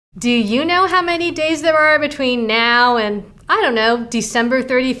Do you know how many days there are between now and, I don't know, December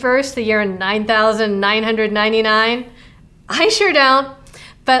 31st, the year 9999? I sure don't,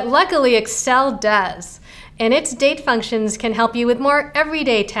 but luckily Excel does. And its date functions can help you with more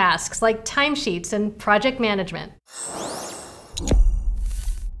everyday tasks like timesheets and project management.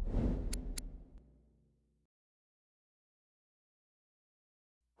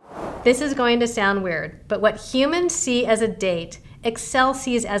 This is going to sound weird, but what humans see as a date, Excel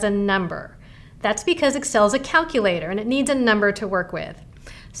sees as a number. That's because Excel is a calculator and it needs a number to work with.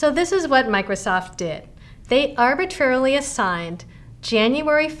 So this is what Microsoft did. They arbitrarily assigned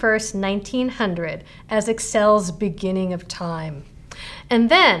January 1st, 1900 as Excel's beginning of time. And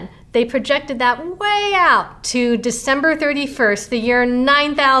then they projected that way out to December 31st, the year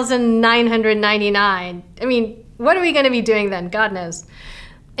 9999. I mean, what are we going to be doing then? God knows.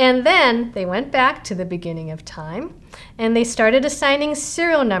 And then they went back to the beginning of time and they started assigning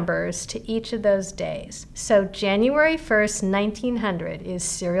serial numbers to each of those days. So January 1st, 1900 is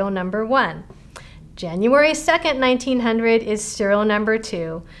serial number 1. January 2nd, 1900 is serial number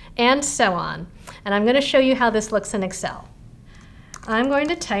 2, and so on. And I'm going to show you how this looks in Excel. I'm going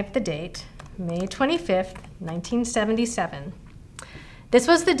to type the date, May 25th, 1977. This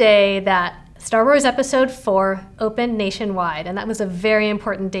was the day that Star Wars Episode 4 opened nationwide, and that was a very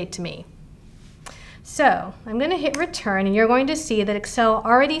important date to me. So I'm going to hit return, and you're going to see that Excel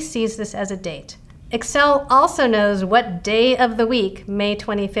already sees this as a date. Excel also knows what day of the week May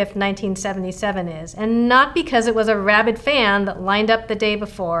 25th, 1977 is, and not because it was a rabid fan that lined up the day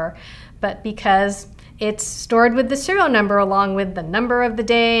before, but because it's stored with the serial number along with the number of the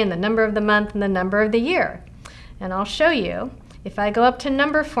day and the number of the month and the number of the year. And I'll show you, if I go up to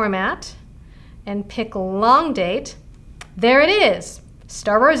number format and pick long date, there it is.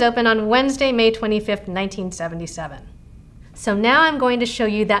 Star Wars opened on Wednesday, May 25th, 1977. So now I'm going to show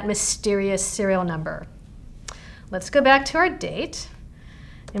you that mysterious serial number. Let's go back to our date,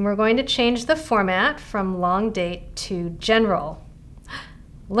 and we're going to change the format from long date to general.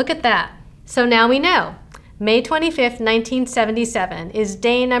 Look at that. So now we know May 25th, 1977 is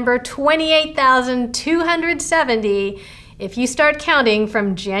day number 28,270 if you start counting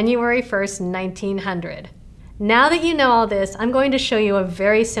from January 1st, 1900. Now that you know all this, I'm going to show you a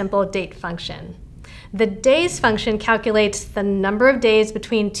very simple date function. The days function calculates the number of days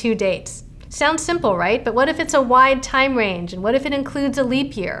between two dates. Sounds simple, right? But what if it's a wide time range? And what if it includes a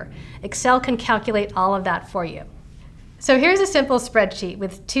leap year? Excel can calculate all of that for you. So here's a simple spreadsheet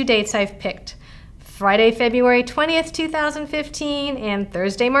with two dates I've picked. Friday, February 20th, 2015 and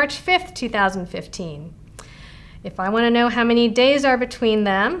Thursday, March 5th, 2015. If I want to know how many days are between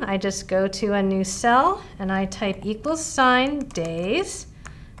them, I just go to a new cell and I type equals sign days,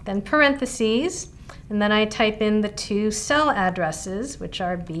 then parentheses, and then I type in the two cell addresses, which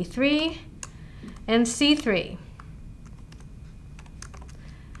are B3 and C3.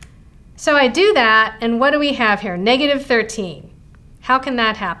 So I do that, and what do we have here? Negative 13. How can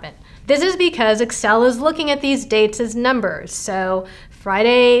that happen? This is because Excel is looking at these dates as numbers. So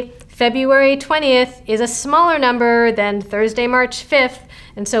Friday, February 20th is a smaller number than Thursday, March 5th.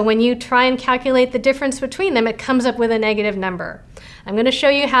 And so when you try and calculate the difference between them, it comes up with a negative number. I'm going to show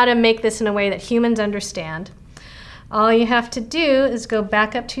you how to make this in a way that humans understand. All you have to do is go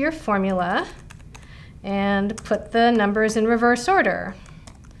back up to your formula and put the numbers in reverse order.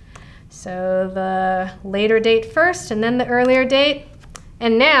 So the later date first and then the earlier date.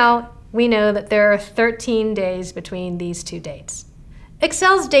 And now we know that there are 13 days between these two dates.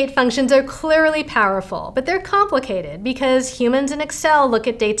 Excel's date functions are clearly powerful, but they're complicated because humans in Excel look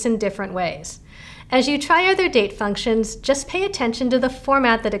at dates in different ways. As you try other date functions, just pay attention to the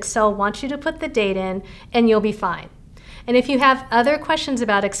format that Excel wants you to put the date in, and you'll be fine. And if you have other questions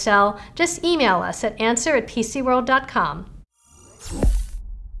about Excel, just email us at answer@pcworld.com.